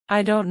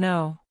I don't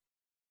know.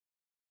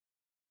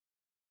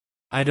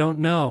 I don't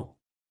know.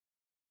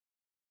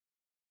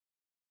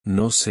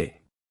 No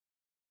sé.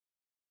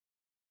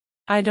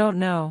 I don't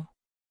know.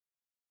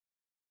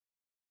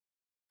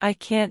 I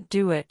can't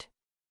do it.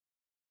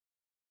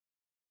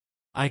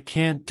 I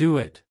can't do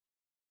it.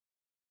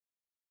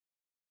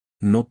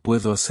 No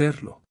puedo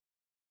hacerlo.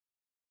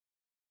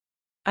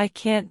 I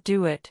can't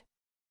do it.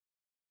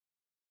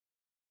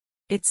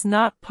 It's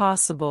not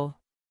possible.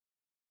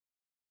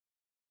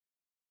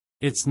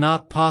 It's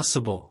not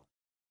possible.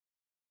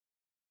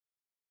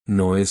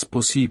 No es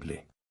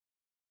posible.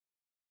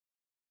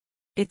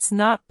 It's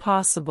not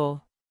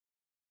possible.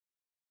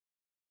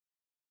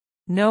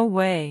 No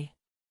way.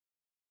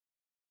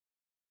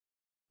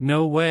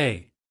 No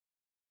way.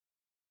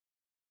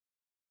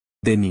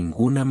 De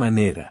ninguna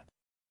manera.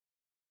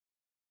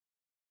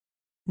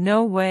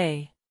 No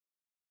way.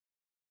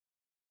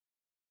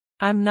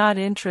 I'm not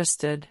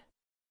interested.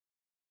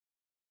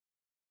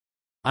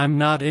 I'm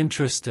not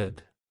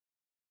interested.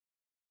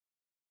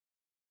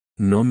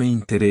 No me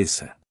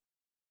interesa.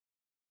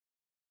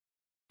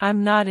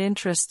 I'm not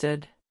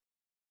interested.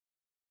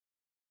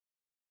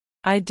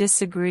 I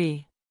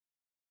disagree.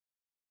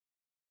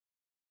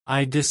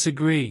 I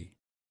disagree.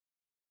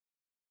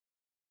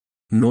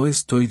 No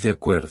estoy de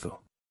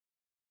acuerdo.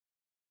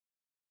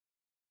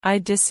 I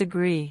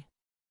disagree.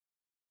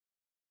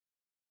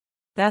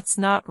 That's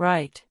not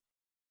right.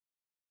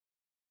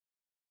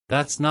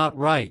 That's not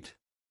right.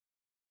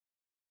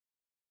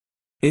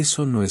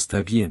 Eso no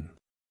está bien.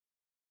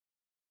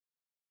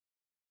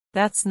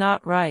 That's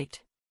not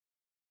right.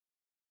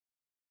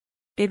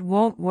 It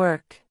won't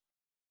work.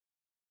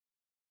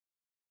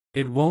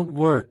 It won't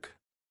work.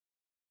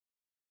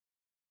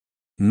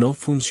 No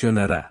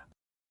funcionará.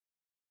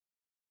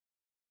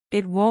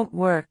 It won't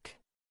work.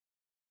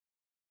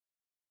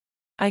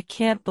 I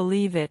can't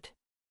believe it.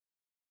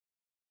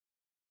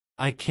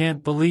 I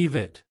can't believe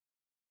it.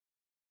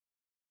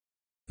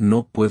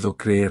 No puedo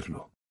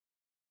creerlo.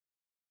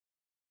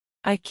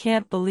 I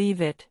can't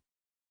believe it.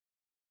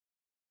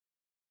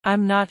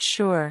 I'm not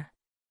sure.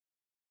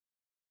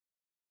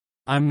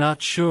 I'm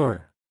not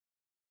sure.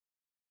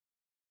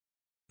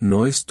 No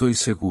estoy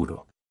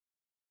seguro.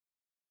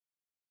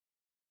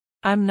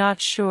 I'm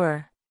not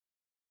sure.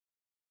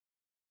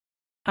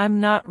 I'm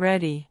not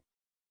ready.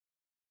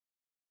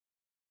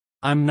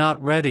 I'm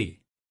not ready.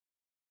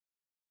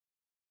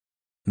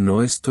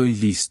 No estoy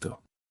listo.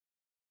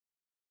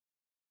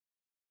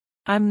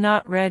 I'm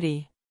not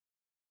ready.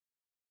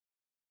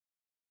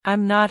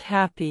 I'm not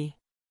happy.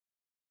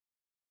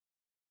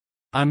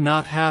 I'm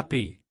not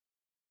happy.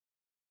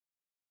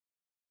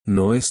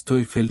 No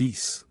estoy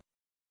feliz.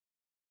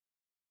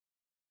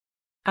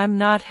 I'm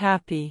not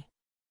happy.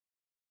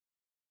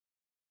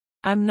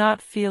 I'm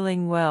not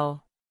feeling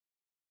well.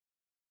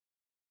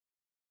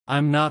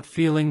 I'm not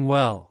feeling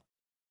well.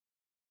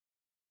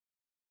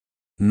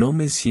 No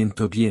me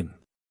siento bien.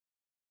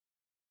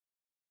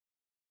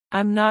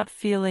 I'm not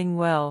feeling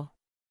well.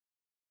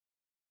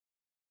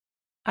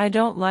 I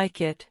don't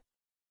like it.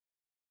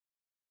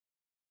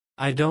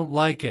 I don't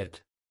like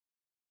it.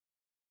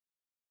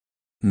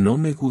 No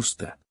me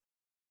gusta.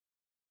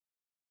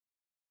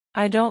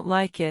 I don't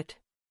like it.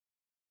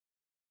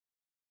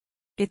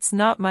 It's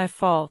not my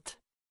fault.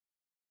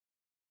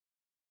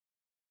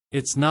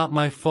 It's not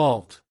my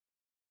fault.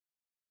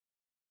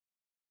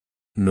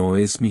 No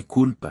es mi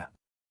culpa.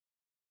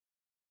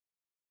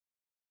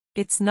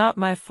 It's not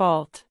my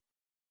fault.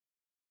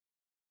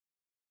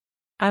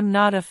 I'm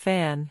not a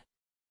fan.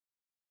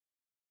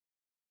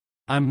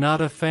 I'm not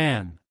a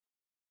fan.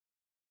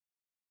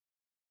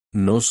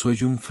 No soy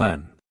un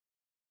fan.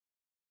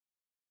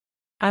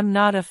 I'm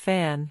not a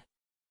fan.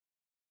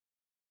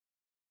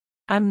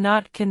 I'm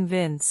not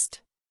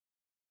convinced.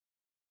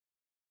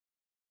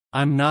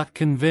 I'm not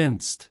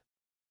convinced.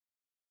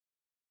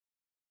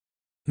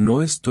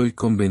 No estoy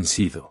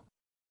convencido.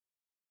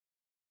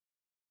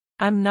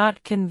 I'm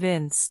not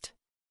convinced.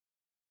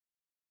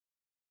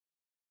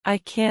 I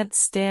can't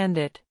stand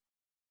it.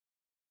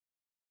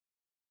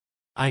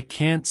 I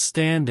can't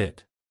stand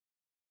it.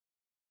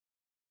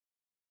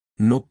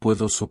 No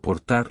puedo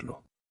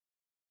soportarlo.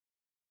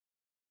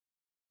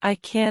 I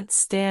can't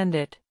stand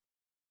it.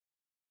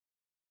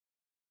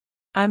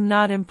 I'm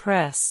not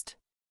impressed.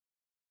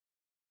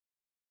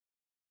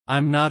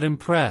 I'm not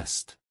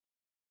impressed.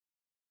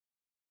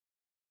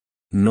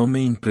 No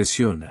me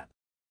impresiona.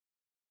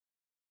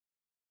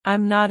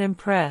 I'm not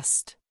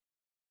impressed.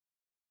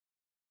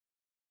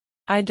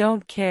 I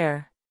don't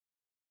care.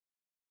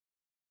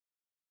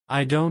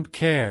 I don't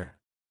care.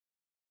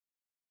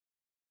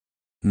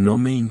 No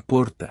me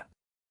importa.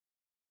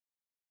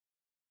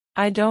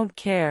 I don't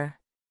care.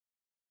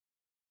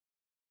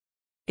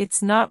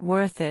 It's not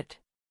worth it.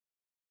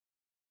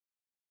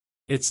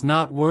 It's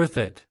not worth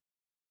it.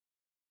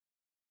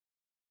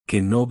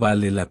 Que no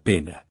vale la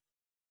pena.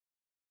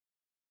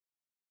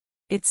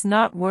 It's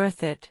not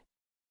worth it.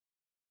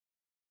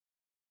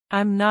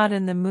 I'm not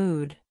in the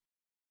mood.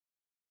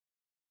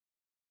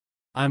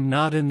 I'm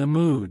not in the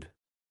mood.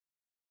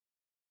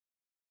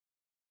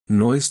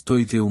 No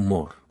estoy de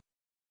humor.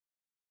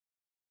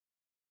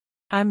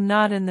 I'm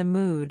not in the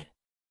mood.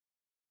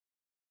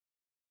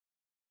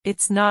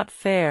 It's not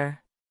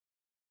fair.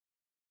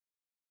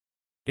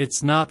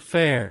 It's not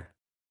fair.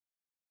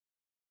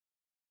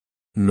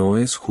 No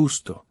es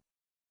justo.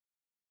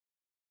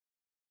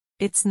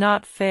 It's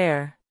not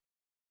fair.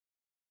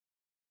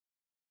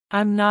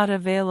 I'm not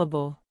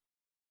available.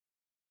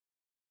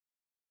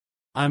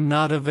 I'm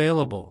not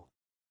available.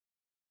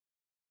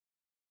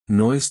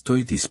 No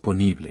estoy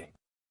disponible.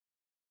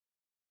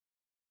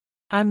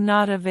 I'm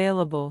not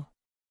available.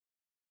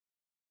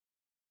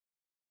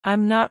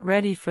 I'm not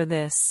ready for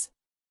this.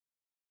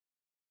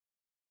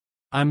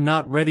 I'm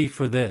not ready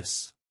for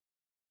this.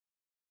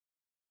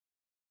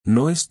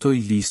 No estoy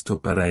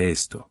listo para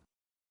esto.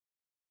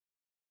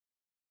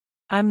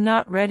 I'm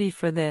not ready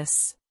for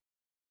this.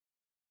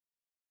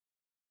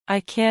 I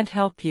can't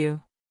help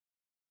you.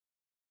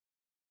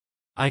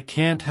 I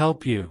can't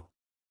help you.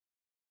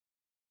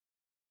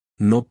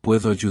 No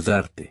puedo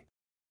ayudarte.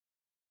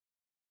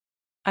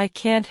 I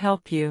can't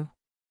help you.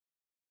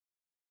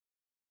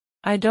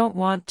 I don't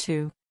want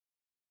to.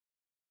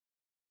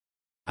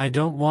 I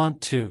don't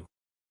want to.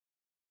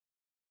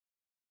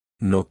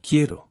 No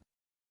quiero.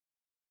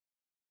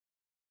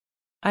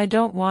 I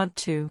don't want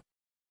to.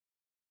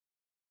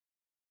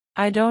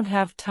 I don't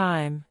have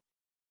time.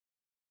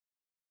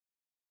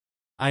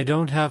 I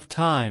don't have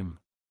time.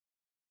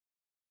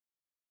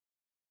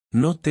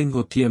 No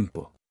tengo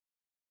tiempo.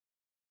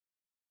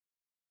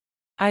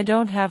 I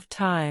don't have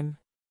time.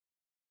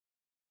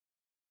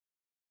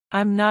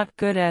 I'm not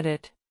good at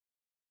it.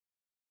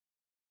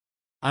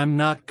 I'm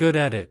not good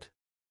at it.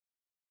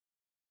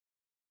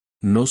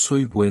 No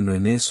soy bueno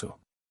en eso.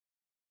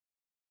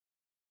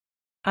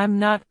 I'm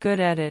not good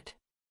at it.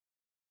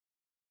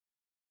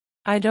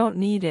 I don't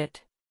need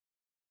it.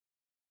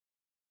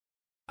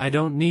 I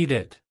don't need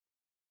it.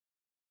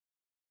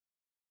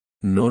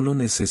 No lo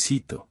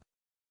necesito.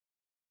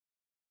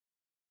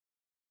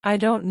 I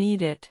don't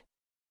need it.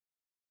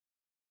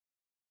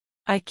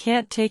 I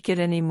can't take it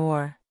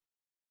anymore.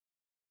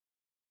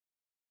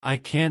 I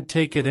can't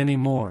take it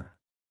anymore.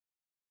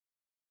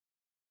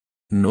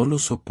 No lo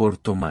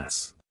soporto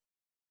más.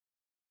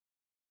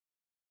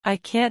 I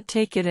can't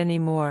take it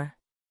anymore.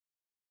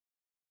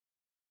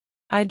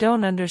 I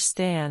don't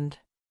understand.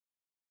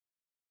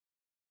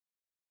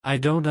 I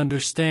don't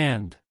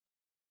understand.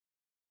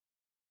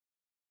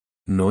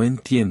 No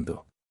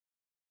entiendo.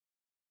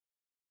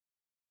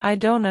 I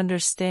don't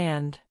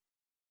understand.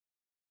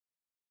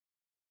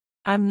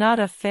 I'm not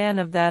a fan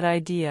of that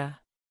idea.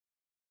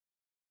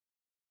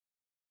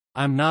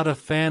 I'm not a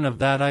fan of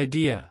that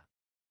idea.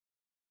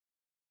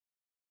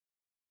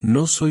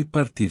 No soy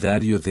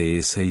partidario de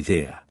esa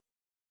idea.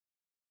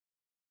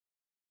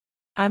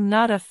 I'm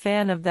not a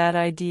fan of that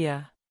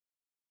idea.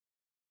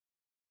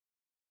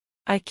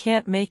 I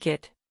can't make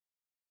it.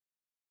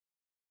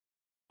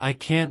 I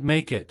can't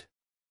make it.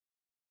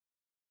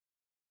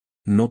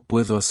 No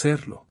puedo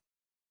hacerlo.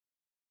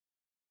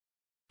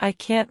 I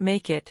can't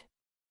make it.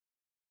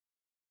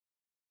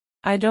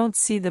 I don't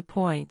see the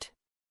point.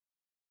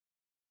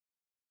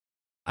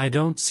 I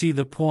don't see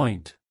the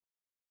point.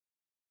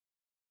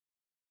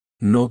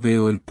 No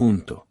veo el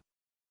punto.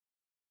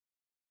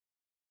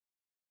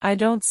 I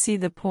don't see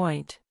the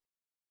point.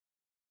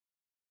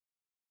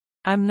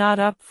 I'm not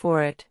up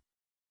for it.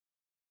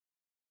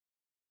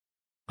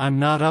 I'm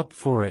not up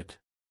for it.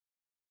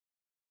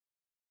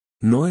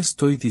 No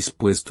estoy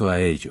dispuesto a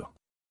ello.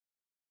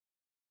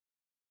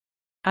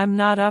 I'm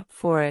not up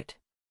for it.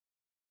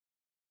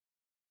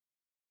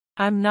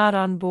 I'm not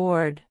on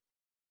board.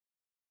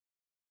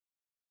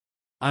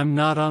 I'm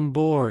not on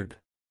board.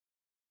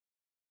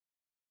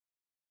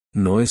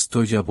 No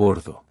estoy a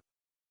bordo.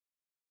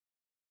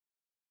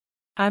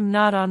 I'm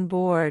not on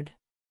board.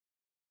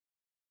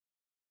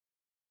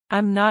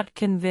 I'm not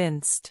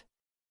convinced.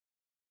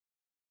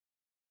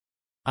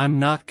 I'm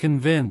not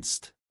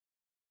convinced.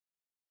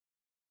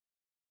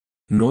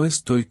 No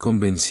estoy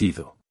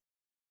convencido.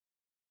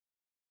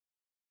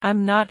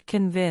 I'm not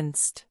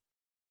convinced.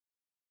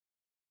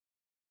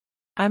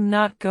 I'm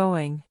not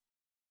going.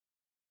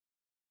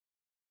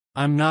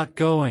 I'm not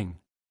going.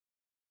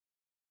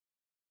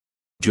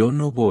 Yo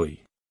no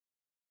voy.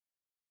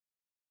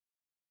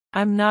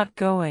 I'm not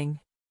going.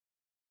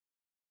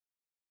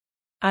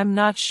 I'm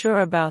not sure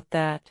about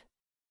that.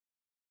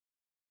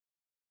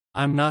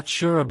 I'm not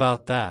sure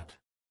about that.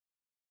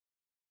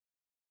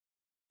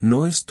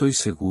 No estoy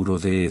seguro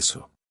de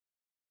eso.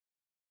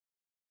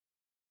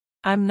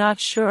 I'm not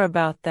sure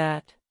about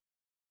that.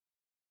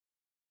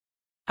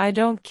 I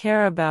don't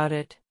care about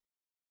it.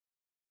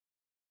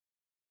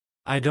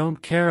 I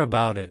don't care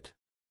about it.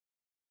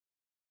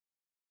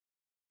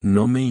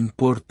 No me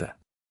importa.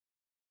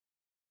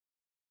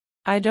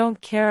 I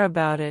don't care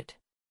about it.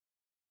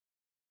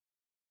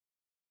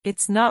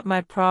 It's not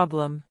my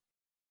problem.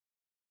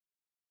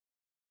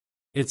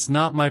 It's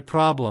not my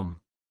problem.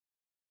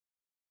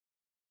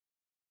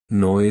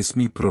 No es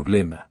mi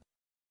problema.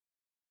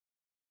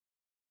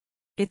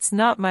 It's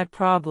not my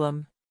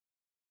problem.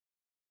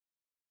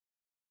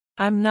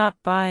 I'm not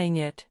buying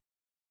it.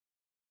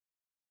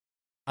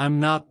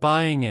 I'm not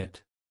buying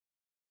it.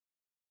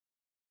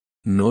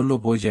 No lo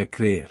voy a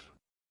creer.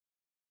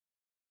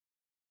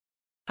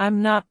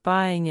 I'm not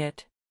buying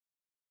it.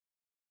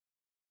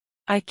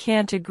 I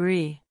can't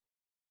agree.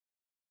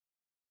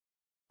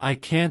 I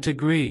can't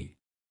agree.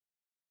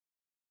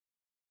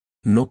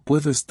 No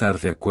puedo estar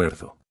de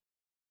acuerdo.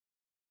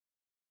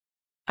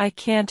 I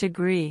can't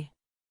agree.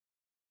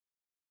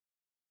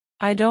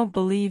 I don't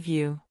believe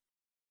you.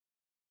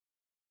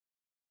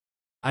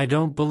 I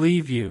don't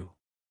believe you.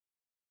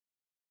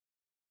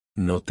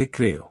 No te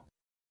creo.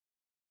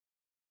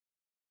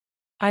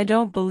 I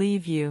don't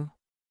believe you.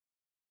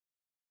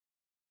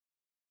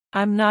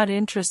 I'm not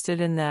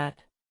interested in that.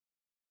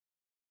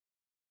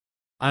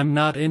 I'm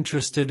not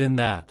interested in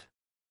that.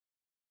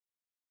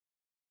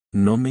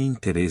 No me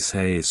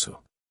interesa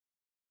eso.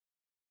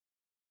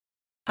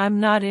 I'm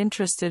not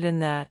interested in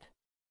that.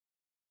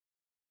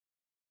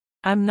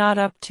 I'm not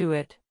up to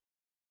it.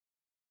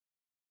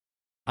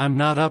 I'm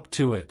not up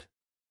to it.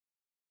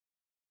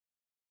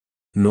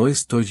 No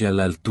estoy a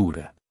la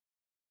altura.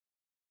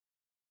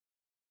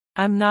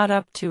 I'm not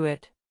up to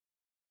it.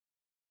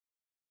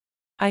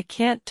 I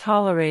can't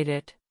tolerate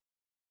it.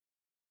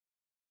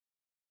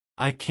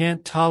 I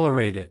can't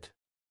tolerate it.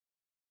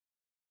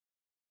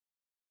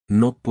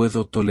 No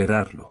puedo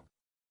tolerarlo.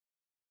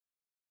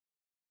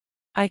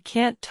 I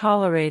can't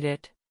tolerate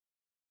it.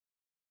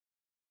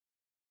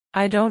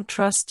 I don't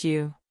trust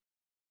you.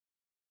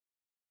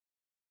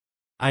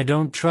 I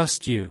don't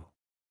trust you.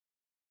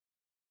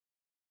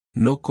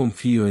 No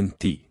confío en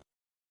ti.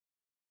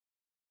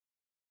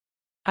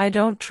 I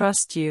don't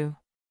trust you.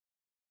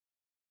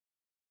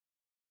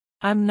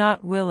 I'm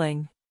not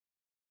willing.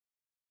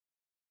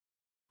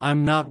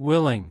 I'm not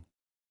willing.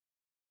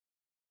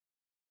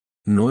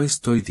 No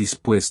estoy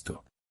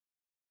dispuesto.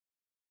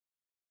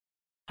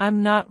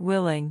 I'm not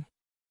willing.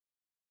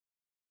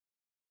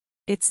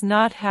 It's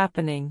not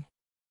happening.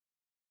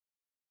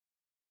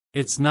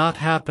 It's not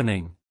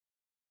happening.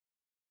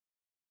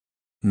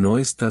 No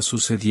está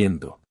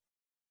sucediendo.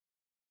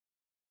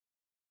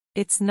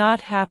 It's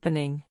not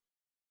happening.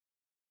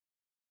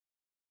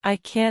 I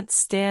can't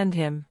stand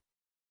him.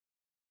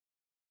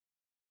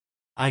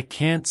 I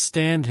can't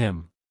stand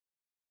him.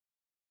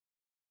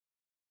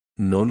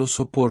 No lo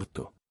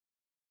soporto.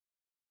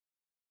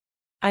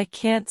 I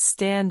can't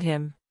stand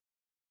him.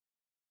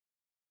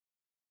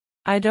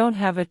 I don't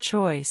have a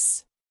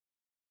choice.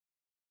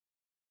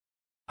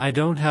 I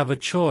don't have a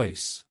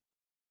choice.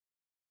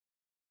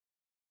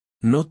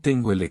 No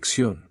tengo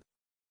elección.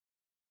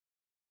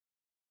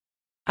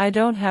 I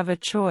don't have a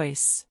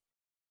choice.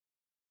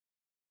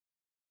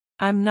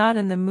 I'm not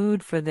in the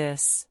mood for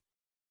this.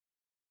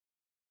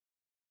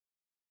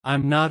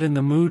 I'm not in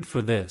the mood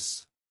for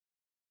this.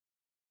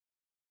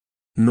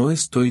 No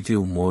estoy de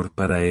humor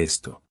para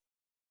esto.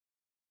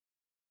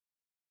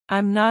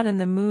 I'm not in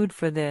the mood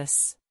for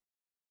this.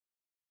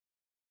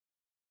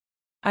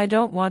 I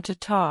don't want to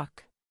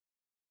talk.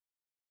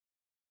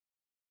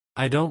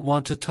 I don't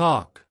want to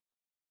talk.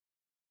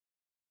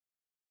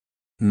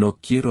 No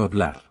quiero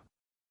hablar.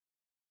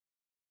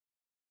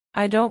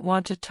 I don't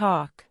want to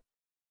talk.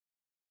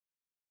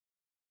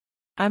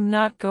 I'm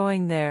not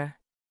going there.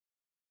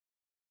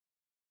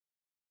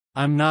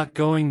 I'm not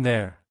going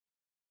there.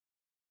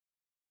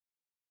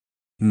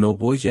 No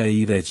voy a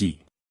ir allí.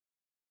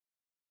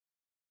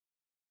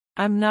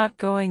 I'm not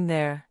going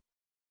there.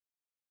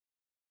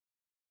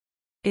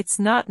 It's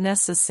not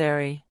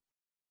necessary.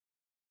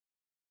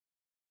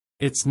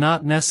 It's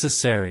not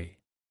necessary.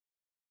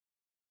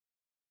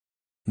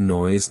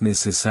 No es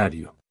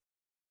necesario.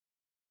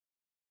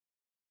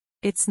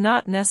 It's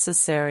not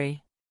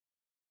necessary.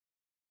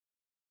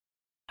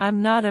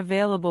 I'm not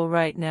available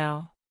right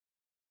now.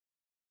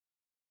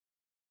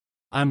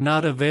 I'm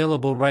not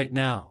available right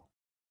now.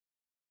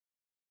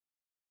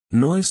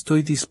 No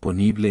estoy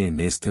disponible en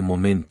este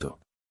momento.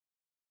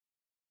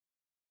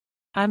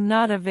 I'm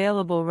not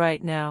available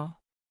right now.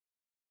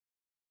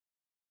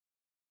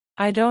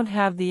 I don't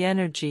have the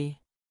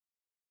energy.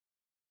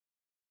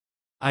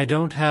 I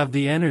don't have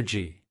the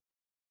energy.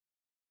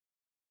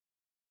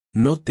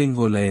 No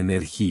tengo la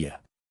energía.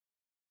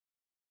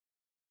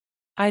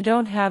 I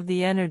don't have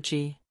the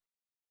energy.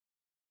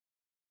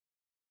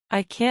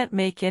 I can't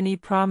make any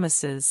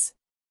promises.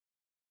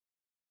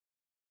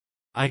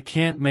 I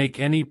can't make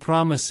any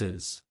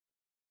promises.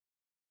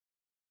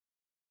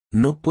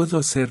 No puedo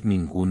hacer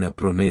ninguna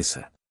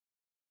promesa.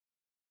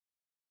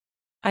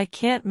 I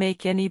can't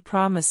make any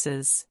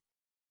promises.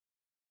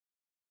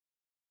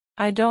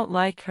 I don't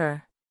like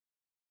her.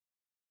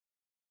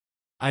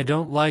 I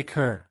don't like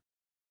her.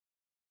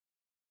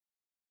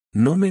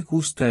 No me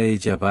gusta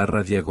ella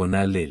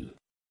 / él.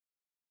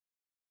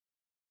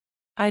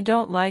 I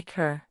don't like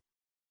her.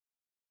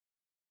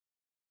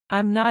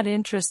 I'm not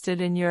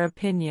interested in your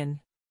opinion.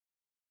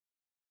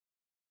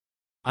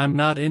 I'm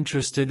not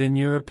interested in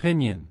your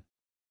opinion.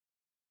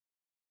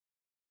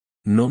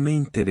 No me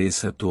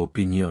interesa tu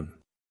opinión.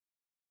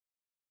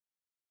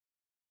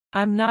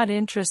 I'm not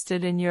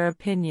interested in your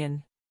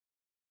opinion.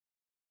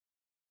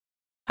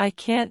 I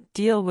can't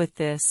deal with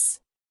this.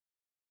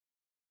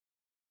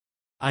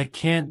 I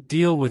can't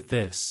deal with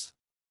this.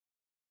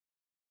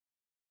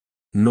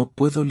 No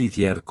puedo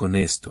lidiar con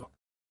esto.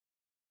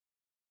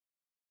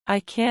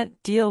 I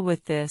can't deal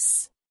with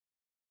this.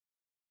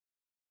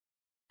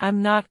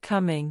 I'm not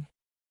coming.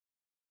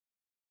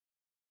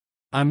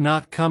 I'm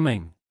not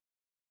coming.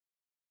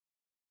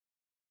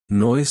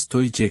 No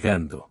estoy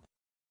llegando.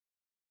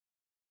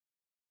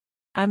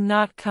 I'm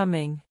not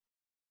coming.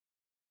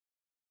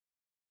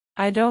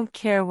 I don't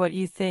care what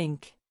you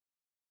think.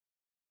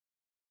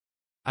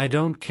 I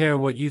don't care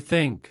what you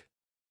think.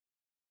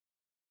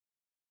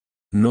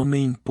 No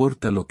me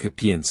importa lo que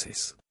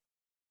pienses.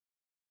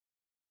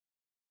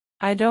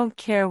 I don't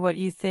care what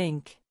you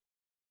think.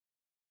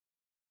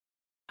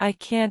 I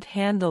can't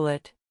handle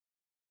it.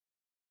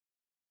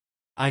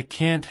 I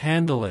can't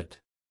handle it.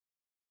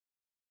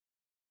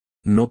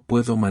 No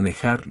puedo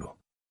manejarlo.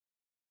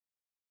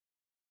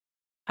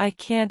 I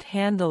can't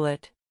handle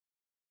it.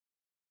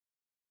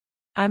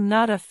 I'm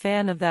not a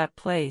fan of that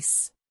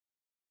place.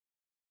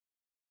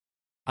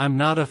 I'm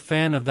not a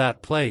fan of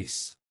that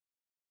place.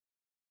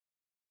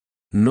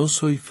 No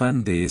soy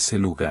fan de ese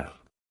lugar.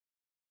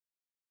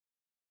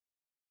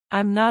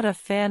 I'm not a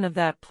fan of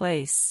that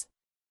place.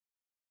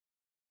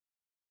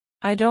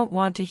 I don't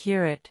want to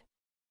hear it.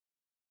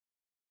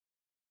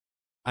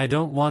 I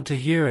don't want to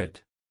hear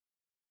it.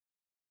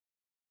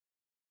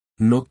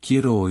 No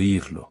quiero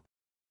oírlo.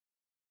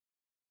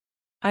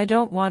 I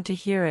don't want to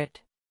hear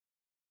it.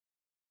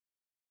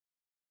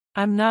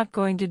 I'm not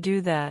going to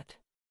do that.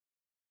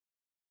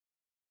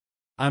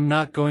 I'm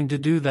not going to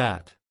do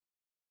that.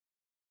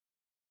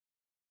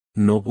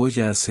 No voy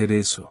a hacer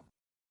eso.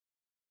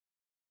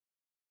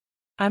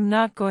 I'm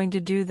not going to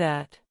do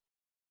that.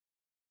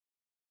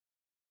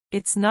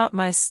 It's not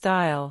my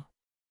style.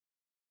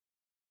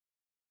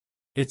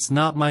 It's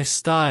not my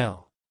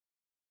style.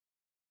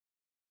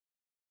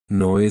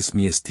 No es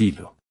mi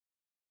estilo.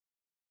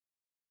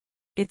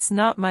 It's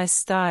not my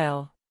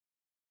style.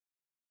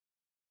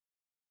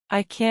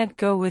 I can't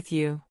go with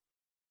you.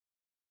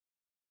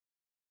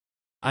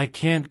 I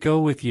can't go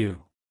with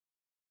you.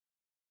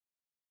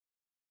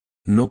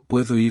 No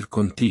puedo ir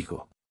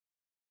contigo.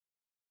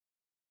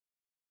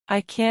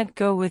 I can't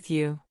go with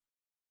you.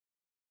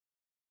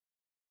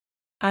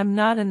 I'm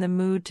not in the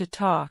mood to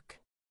talk.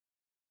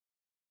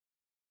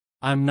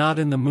 I'm not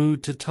in the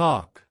mood to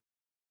talk.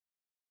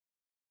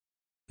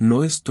 No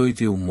estoy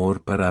de humor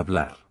para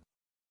hablar.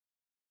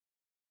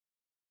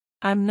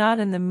 I'm not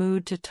in the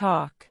mood to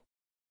talk.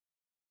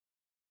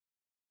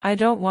 I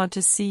don't want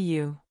to see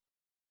you.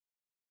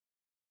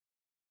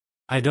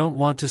 I don't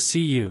want to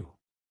see you.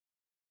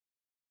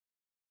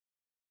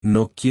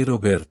 No quiero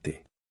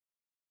verte.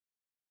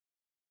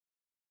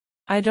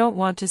 I don't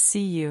want to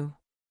see you.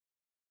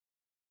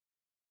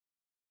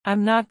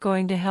 I'm not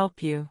going to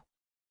help you.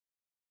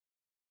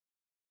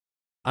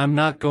 I'm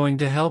not going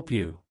to help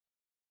you.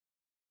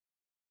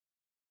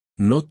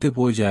 No te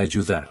voy a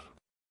ayudar.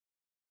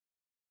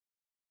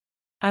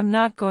 I'm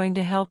not going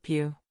to help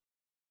you.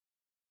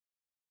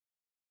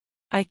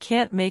 I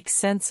can't make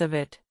sense of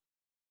it.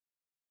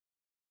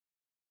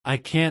 I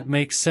can't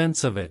make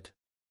sense of it.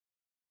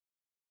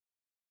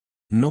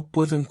 No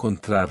puedo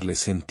encontrarle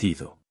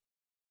sentido.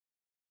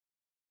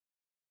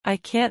 I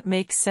can't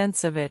make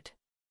sense of it.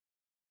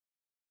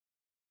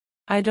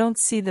 I don't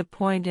see the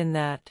point in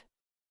that.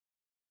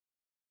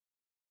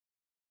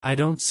 I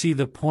don't see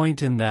the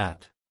point in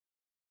that.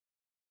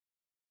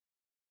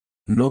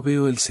 No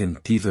veo el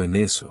sentido en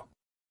eso.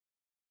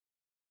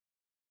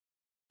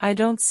 I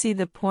don't see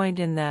the point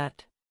in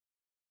that.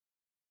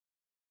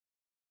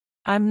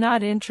 I'm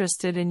not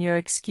interested in your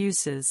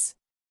excuses.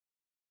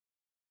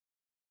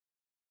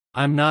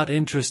 I'm not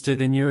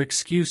interested in your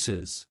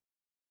excuses.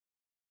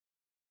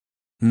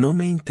 No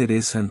me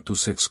interesan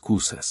tus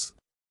excusas.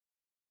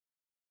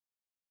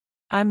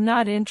 I'm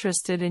not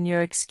interested in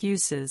your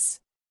excuses.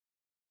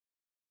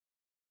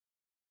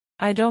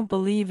 I don't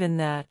believe in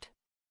that.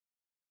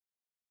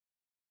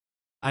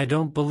 I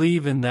don't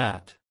believe in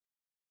that.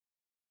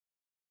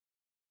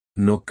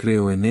 No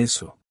creo en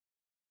eso.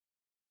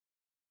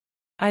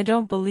 I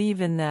don't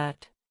believe in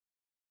that.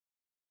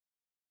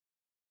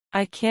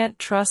 I can't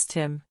trust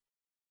him.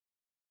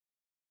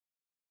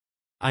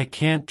 I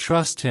can't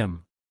trust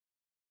him.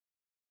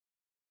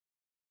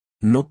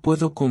 No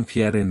puedo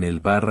confiar en el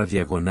barra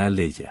diagonal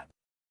ella.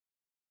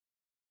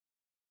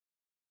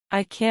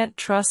 I can't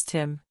trust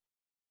him.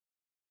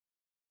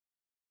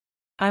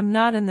 I'm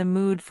not in the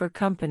mood for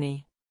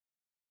company.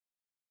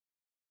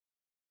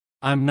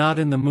 I'm not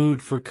in the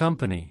mood for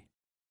company.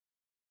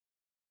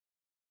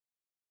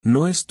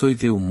 No estoy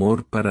de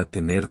humor para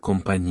tener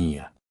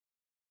compañía.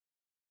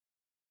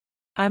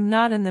 I'm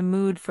not in the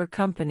mood for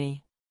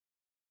company.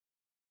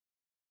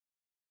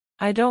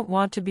 I don't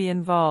want to be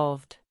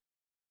involved.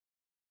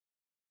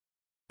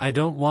 I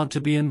don't want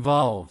to be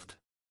involved.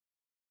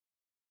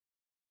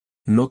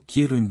 No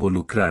quiero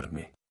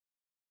involucrarme.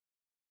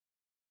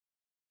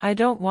 I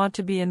don't want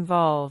to be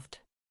involved.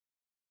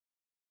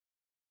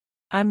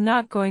 I'm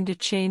not going to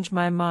change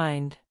my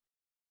mind.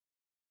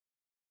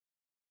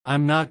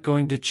 I'm not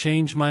going to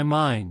change my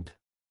mind.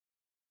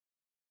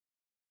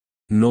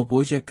 No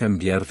voy a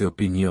cambiar de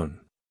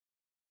opinión.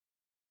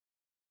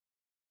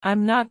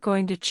 I'm not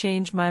going to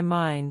change my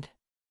mind.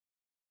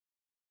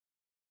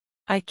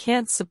 I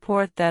can't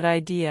support that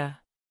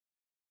idea.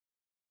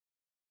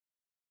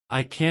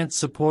 I can't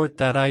support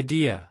that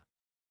idea.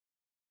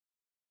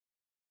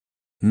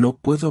 No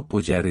puedo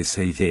apoyar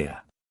esa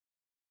idea.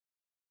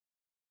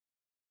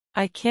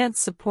 I can't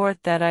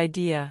support that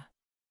idea.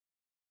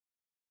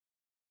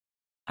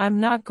 I'm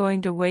not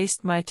going to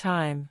waste my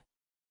time.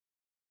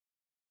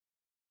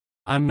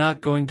 I'm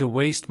not going to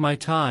waste my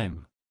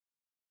time.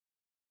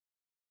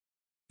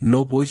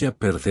 No voy a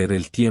perder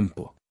el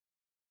tiempo.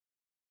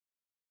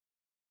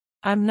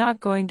 I'm not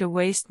going to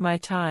waste my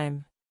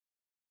time.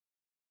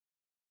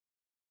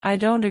 I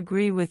don't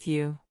agree with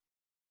you.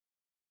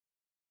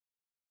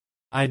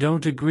 I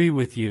don't agree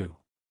with you.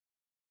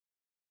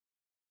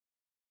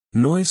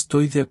 No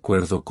estoy de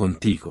acuerdo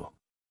contigo.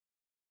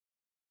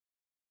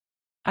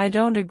 I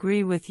don't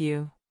agree with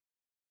you.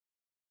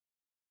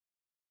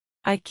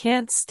 I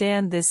can't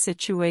stand this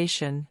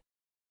situation.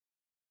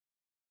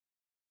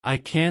 I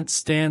can't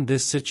stand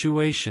this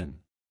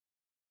situation.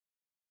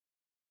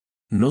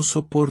 No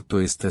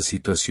soporto esta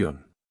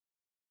situación.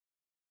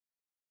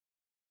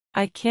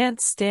 I can't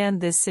stand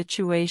this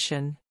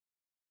situation.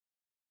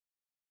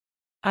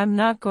 I'm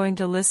not going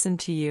to listen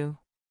to you.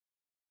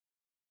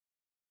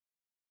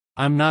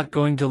 I'm not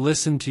going to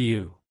listen to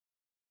you.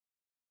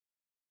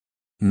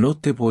 No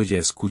te voy a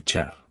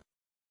escuchar.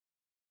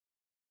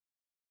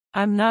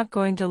 I'm not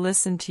going to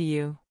listen to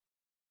you.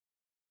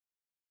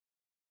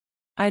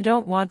 I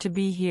don't want to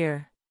be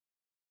here.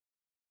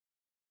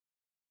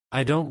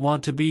 I don't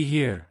want to be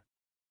here.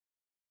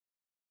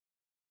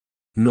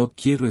 No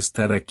quiero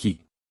estar aquí.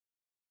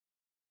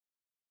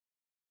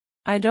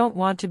 I don't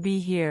want to be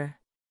here.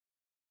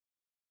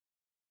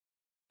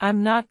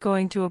 I'm not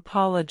going to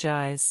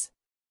apologize.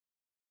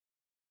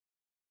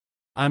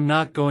 I'm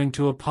not going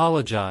to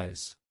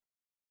apologize.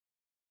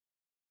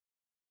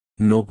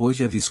 No voy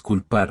a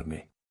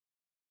disculparme.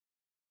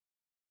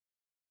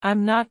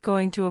 I'm not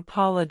going to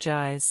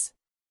apologize.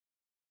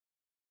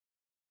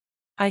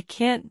 I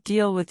can't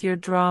deal with your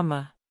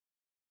drama.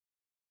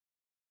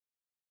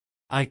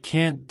 I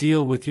can't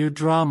deal with your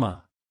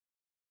drama.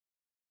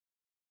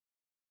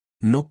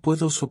 No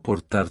puedo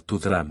soportar tu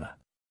drama.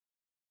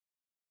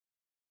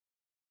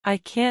 I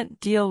can't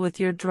deal with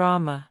your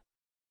drama.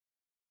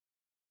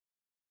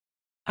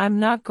 I'm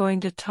not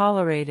going to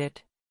tolerate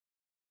it.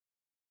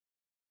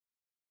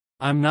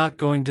 I'm not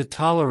going to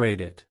tolerate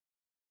it.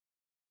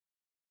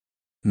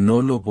 No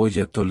lo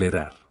voy a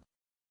tolerar.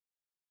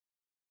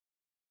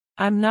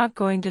 I'm not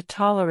going to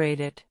tolerate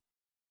it.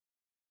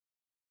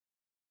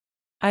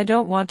 I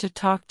don't want to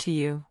talk to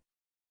you.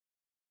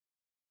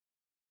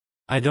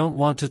 I don't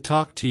want to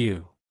talk to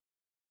you.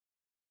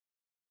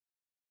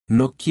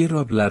 No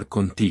quiero hablar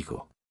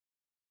contigo.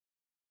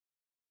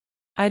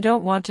 I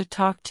don't want to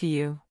talk to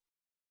you.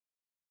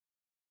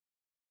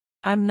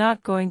 I'm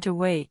not going to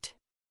wait.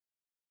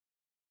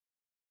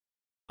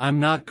 I'm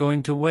not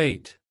going to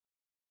wait.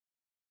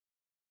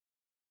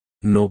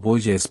 No voy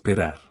a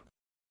esperar.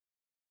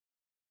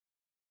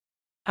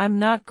 I'm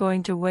not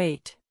going to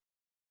wait.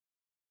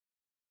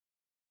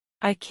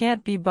 I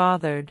can't be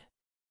bothered.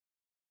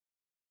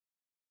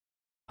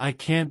 I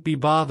can't be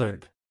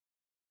bothered.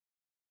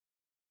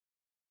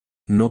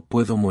 No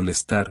puedo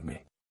molestarme.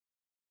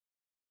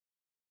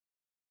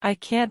 I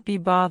can't be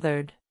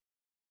bothered.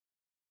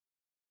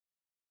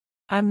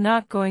 I'm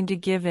not going to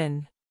give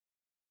in.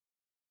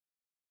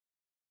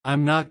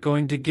 I'm not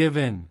going to give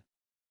in.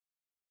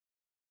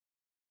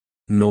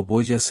 No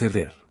voy a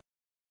ceder.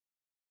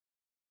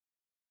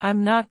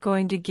 I'm not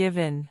going to give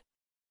in.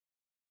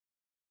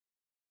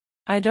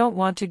 I don't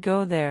want to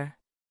go there.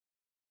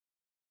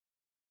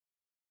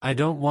 I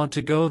don't want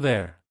to go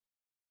there.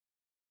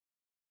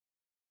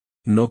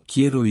 No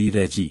quiero ir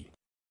allí.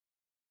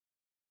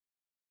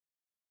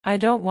 I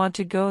don't want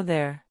to go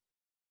there.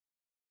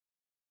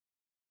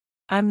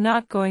 I'm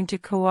not going to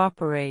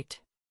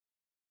cooperate.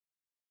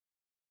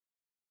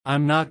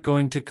 I'm not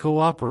going to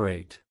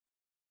cooperate.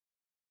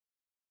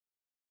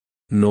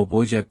 No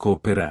voy a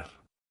cooperar.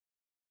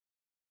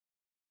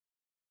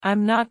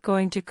 I'm not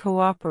going to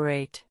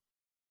cooperate.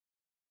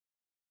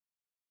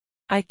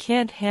 I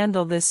can't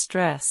handle this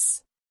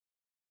stress.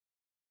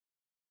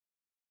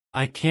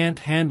 I can't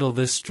handle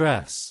this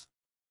stress.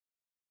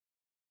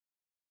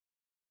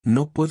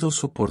 No puedo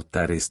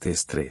soportar este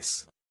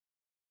estrés.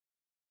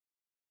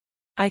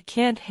 I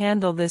can't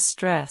handle this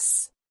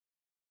stress.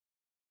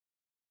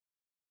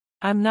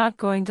 I'm not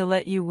going to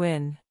let you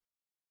win.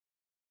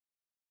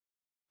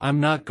 I'm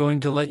not going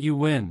to let you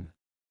win.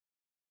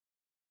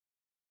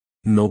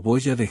 No voy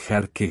a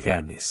dejar que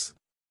ganes.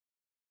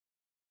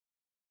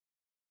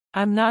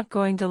 I'm not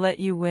going to let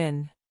you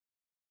win.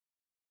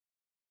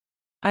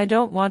 I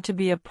don't want to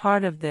be a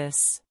part of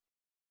this.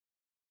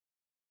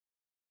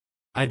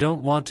 I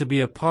don't want to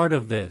be a part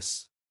of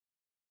this.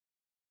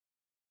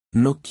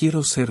 No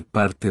quiero ser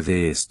parte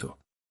de esto.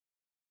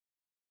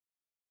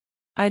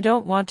 I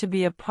don't want to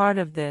be a part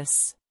of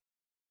this.